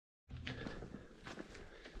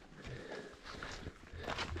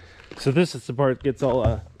So this is the part that gets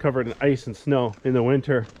all covered in ice and snow in the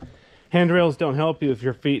winter. Handrails don't help you if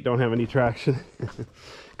your feet don't have any traction.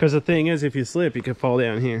 Because the thing is, if you slip, you can fall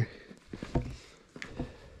down here.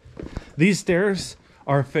 These stairs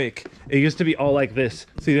are fake. It used to be all like this,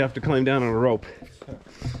 so you'd have to climb down on a rope.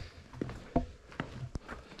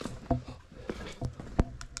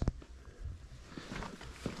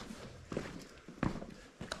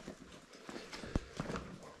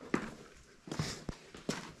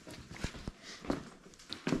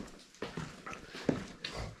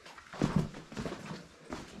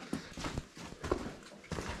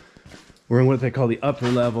 We're in what they call the upper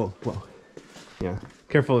level. Well, yeah,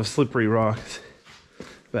 careful of slippery rocks.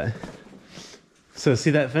 But, so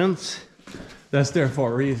see that fence? That's there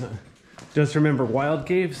for a reason. Just remember, wild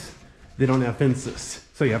caves, they don't have fences.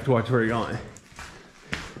 So you have to watch where you're going.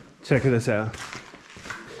 Check this out.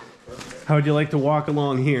 How would you like to walk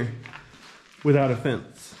along here without a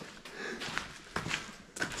fence?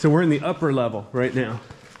 So we're in the upper level right now.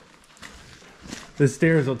 The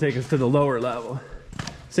stairs will take us to the lower level.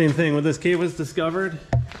 Same thing, when this cave was discovered,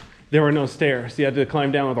 there were no stairs. You had to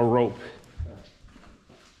climb down with a rope.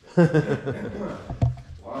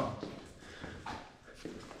 Wow.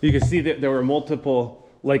 You can see that there were multiple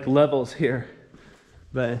like levels here,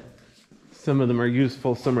 but some of them are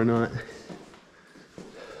useful, some are not.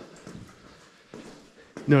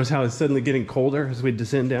 Notice how it's suddenly getting colder as we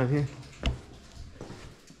descend down here.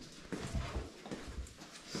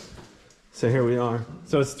 So here we are.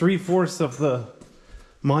 So it's 3/4 of the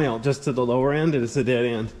mile just to the lower end, and it's a dead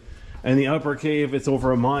end. And the upper cave, it's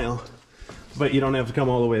over a mile, but you don't have to come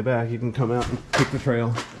all the way back. You can come out and take the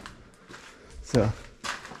trail. So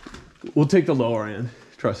we'll take the lower end,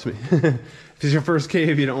 trust me. If it's your first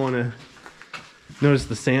cave, you don't want to notice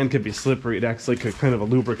the sand could be slippery. It acts like a kind of a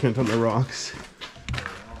lubricant on the rocks.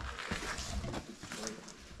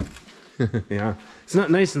 Yeah, it's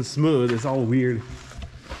not nice and smooth. It's all weird.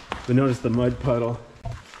 But notice the mud puddle.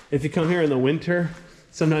 If you come here in the winter,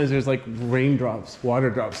 sometimes there's like raindrops, water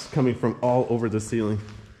drops coming from all over the ceiling.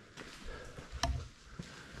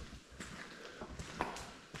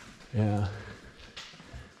 Yeah.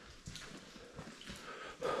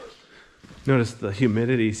 Notice the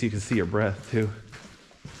humidity so you can see your breath too.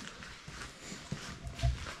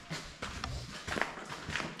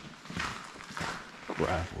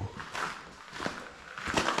 Gravel.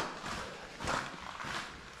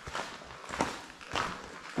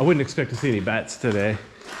 I wouldn't expect to see any bats today.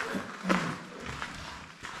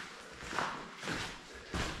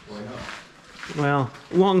 Why not? Well,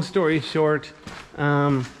 long story short,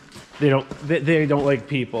 they don't like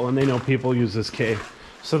people, and they know people use this cave,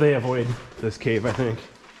 so they avoid this cave, I think.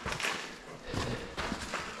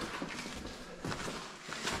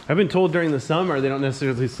 I've been told during the summer they don't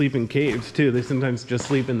necessarily sleep in caves too. They sometimes just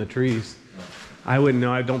sleep in the trees. I wouldn't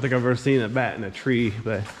know. I don't think I've ever seen a bat in a tree,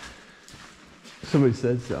 but somebody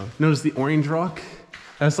said so. Notice the orange rock?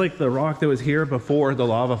 That's like the rock that was here before the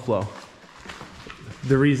lava flow.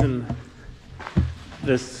 The reason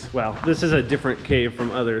this is a different cave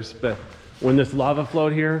from others, but when this lava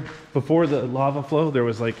flowed here, before the lava flow, there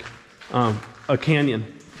was like a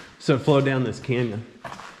canyon. So it flowed down this canyon.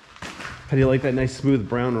 How do you like that nice smooth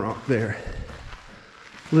brown rock there?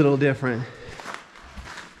 Little different.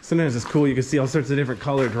 Sometimes it's cool, you can see all sorts of different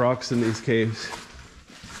colored rocks in these caves.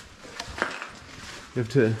 You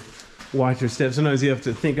have to watch your steps. Sometimes you have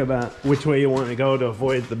to think about which way you want to go to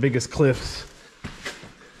avoid the biggest cliffs,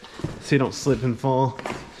 so you don't slip and fall.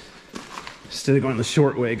 Instead of going the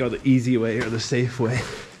short way, go the easy way or the safe way.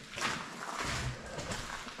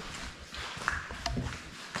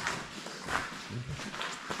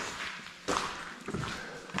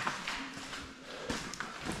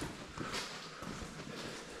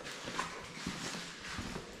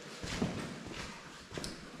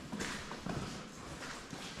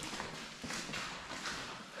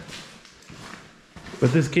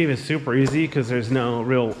 But this cave is super easy because there's no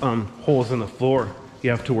real holes in the floor you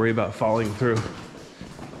have to worry about falling through.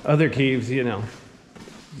 Other caves, you know,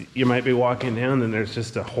 you might be walking down and there's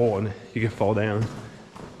just a hole and you can fall down,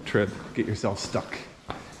 trip, get yourself stuck.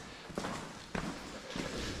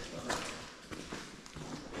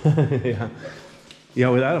 Yeah. Yeah,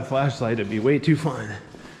 without a flashlight it'd be way too fun.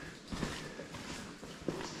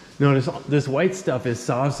 Notice this white stuff is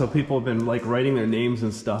soft, so people have been like writing their names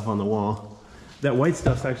and stuff on the wall. That white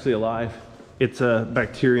stuff's actually alive. It's a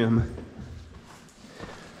bacterium.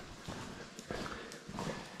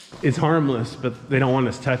 It's harmless, but they don't want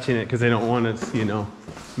us touching it because they don't want us, you know,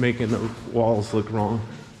 making the walls look wrong.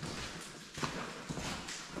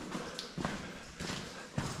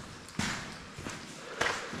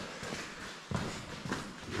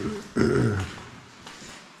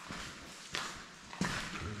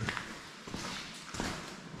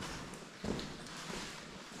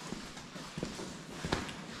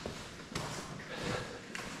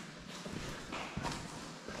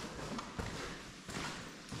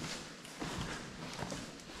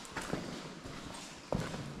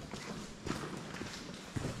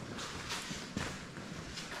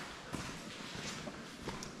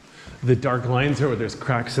 The dark lines are where there's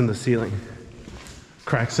cracks in the ceiling,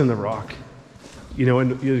 cracks in the rock. You know,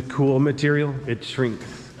 when you cool material, it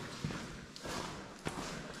shrinks.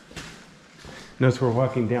 Notice we're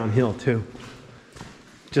walking downhill too.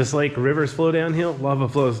 Just like rivers flow downhill, lava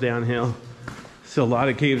flows downhill. So a lot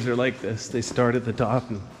of caves are like this. They start at the top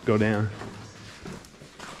and go down.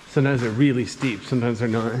 Sometimes they're really steep, sometimes they're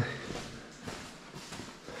not.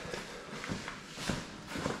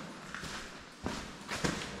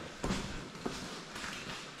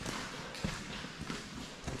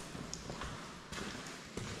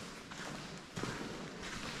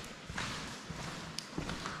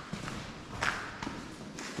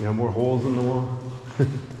 You have more holes in the wall.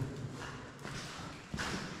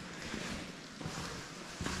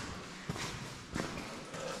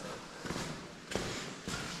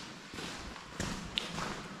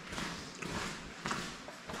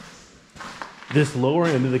 This lower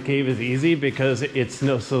end of the cave is easy because it's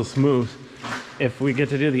so smooth. If we get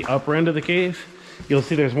to do the upper end of the cave, you'll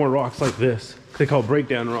see there's more rocks like this. They call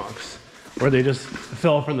breakdown rocks, where they just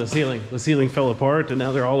fell from the ceiling. The ceiling fell apart and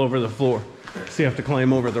now they're all over the floor. So you have to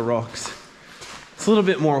climb over the rocks. It's a little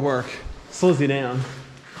bit more work. Slows you down.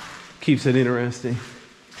 Keeps it interesting.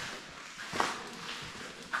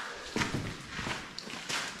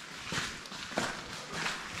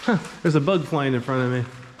 Huh, there's a bug flying in front of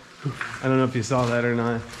me. I don't know if you saw that or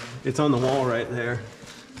not. It's on the wall right there.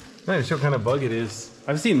 I'm not sure what kind of bug it is.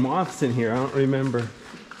 I've seen moths in here. I don't remember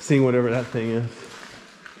seeing whatever that thing is.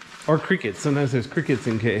 Or crickets. Sometimes there's crickets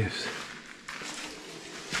in caves.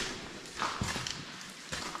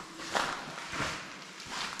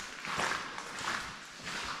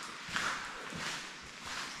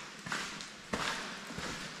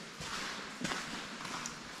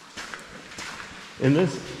 And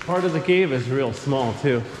this part of the cave is real small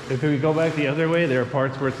too. If we go back the other way, there are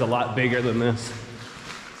parts where it's a lot bigger than this.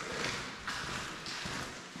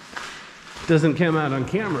 Doesn't come out on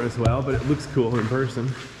camera as well, but it looks cool in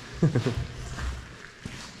person.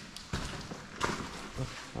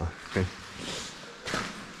 Oh, okay.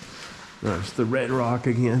 There's the red rock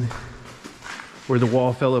again, where the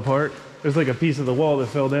wall fell apart. There's like a piece of the wall that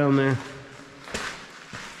fell down there.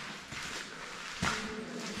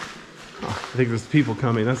 I think there's people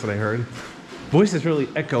coming, that's what I heard. Voices really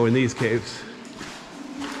echo in these caves.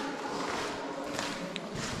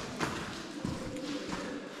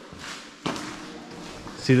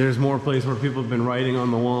 See, there's more place where people have been writing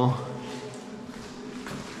on the wall.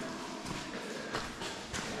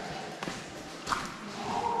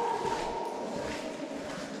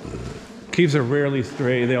 Caves are rarely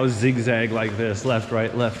straight, they always zigzag like this, left,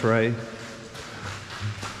 right, left, right.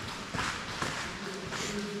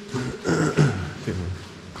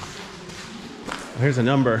 Here's a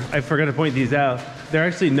number. I forgot to point these out. They're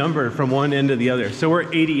actually numbered from one end to the other. So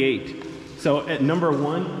we're 88. So at number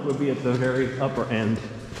 1 would be at the very upper end.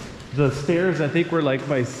 The stairs, I think, were like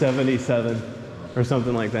by 77 or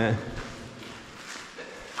something like that.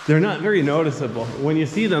 They're not very noticeable. When you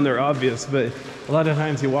see them, they're obvious, but a lot of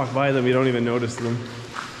times you walk by them, you don't even notice them.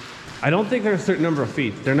 I don't think they're a certain number of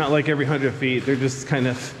feet. They're not like every 100 feet. They're just kind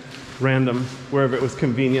of random, wherever it was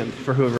convenient for whoever